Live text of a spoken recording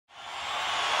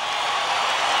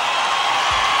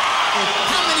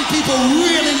people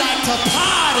really like to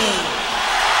party.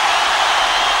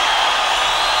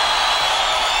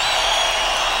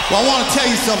 Well, I want to tell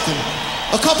you something.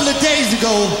 A couple of days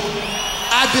ago,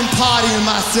 I'd been partying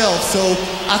myself, so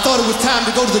I thought it was time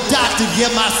to go to the doctor to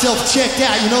get myself checked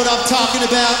out. You know what I'm talking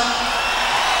about?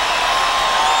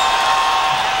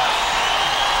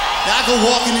 Now, I go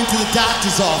walking into the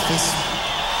doctor's office.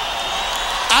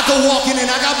 I go walking in,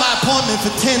 I got my appointment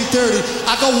for 10:30.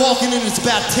 I go walking in, it's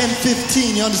about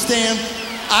 10:15, you understand?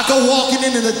 I go walking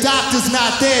in and the doctor's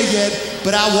not there yet,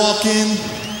 but I walk in,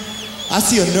 I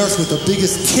see a nurse with the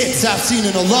biggest tits I've seen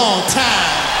in a long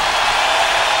time.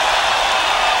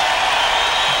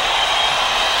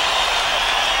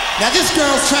 Now this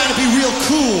girl's trying to be real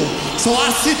cool, so I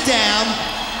sit down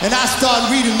and I start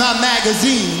reading my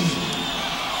magazine.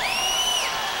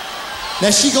 Now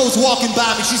she goes walking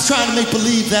by me, she's trying to make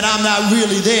believe that I'm not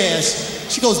really there.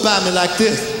 She goes by me like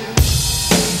this.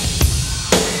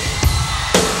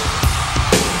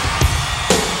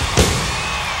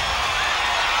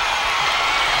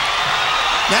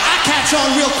 Now I catch on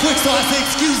real quick, so I say,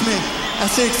 excuse me. I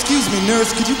say, excuse me, nurse,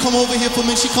 could you come over here for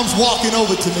me? She comes walking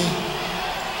over to me.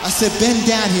 I said, bend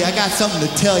down here, I got something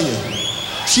to tell you.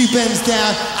 She bends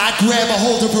down, I grab a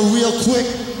hold of her real quick.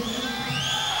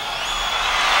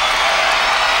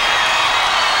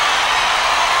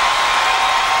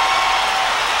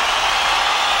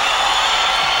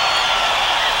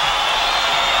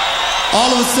 All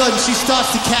of a sudden, she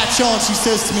starts to catch on. She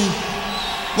says to me,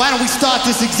 why don't we start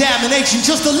this examination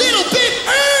just a little bit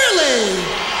early?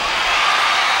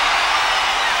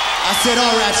 I said,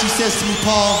 all right. She says to me,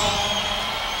 Paul,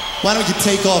 why don't you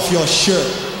take off your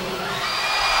shirt?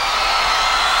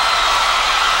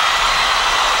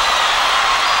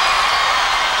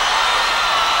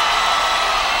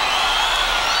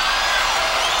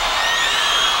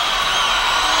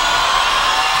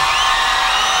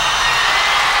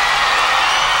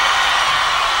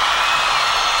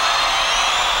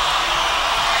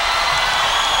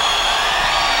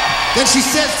 Then she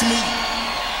says to me,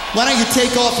 why don't you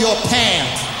take off your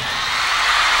pants?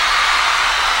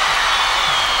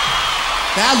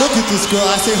 Now I look at this girl,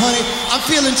 I say, honey, I'm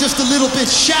feeling just a little bit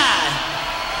shy.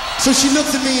 So she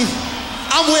looks at me,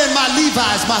 I'm wearing my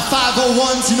Levi's, my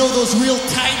 501s, you know those real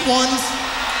tight ones?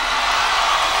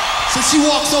 So she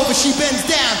walks over, she bends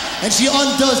down, and she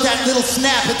undoes that little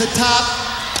snap at the top.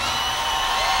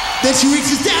 Then she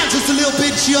reaches down just a little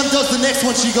bit, she undoes the next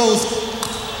one, she goes,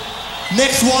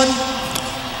 next one.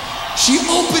 She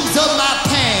opens up my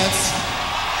pants.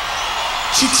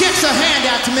 She checks her hand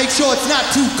out to make sure it's not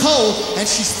too cold, and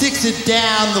she sticks it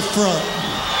down the front.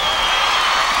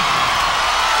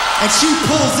 And she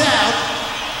pulls out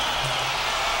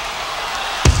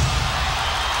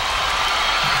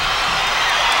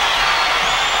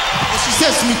and she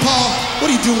says to me, Paul,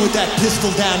 what are you doing with that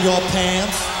pistol down your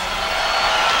pants?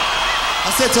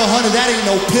 I said to her, honey, that ain't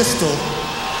no pistol.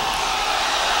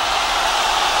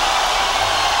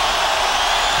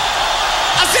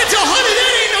 I said to her, honey,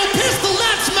 that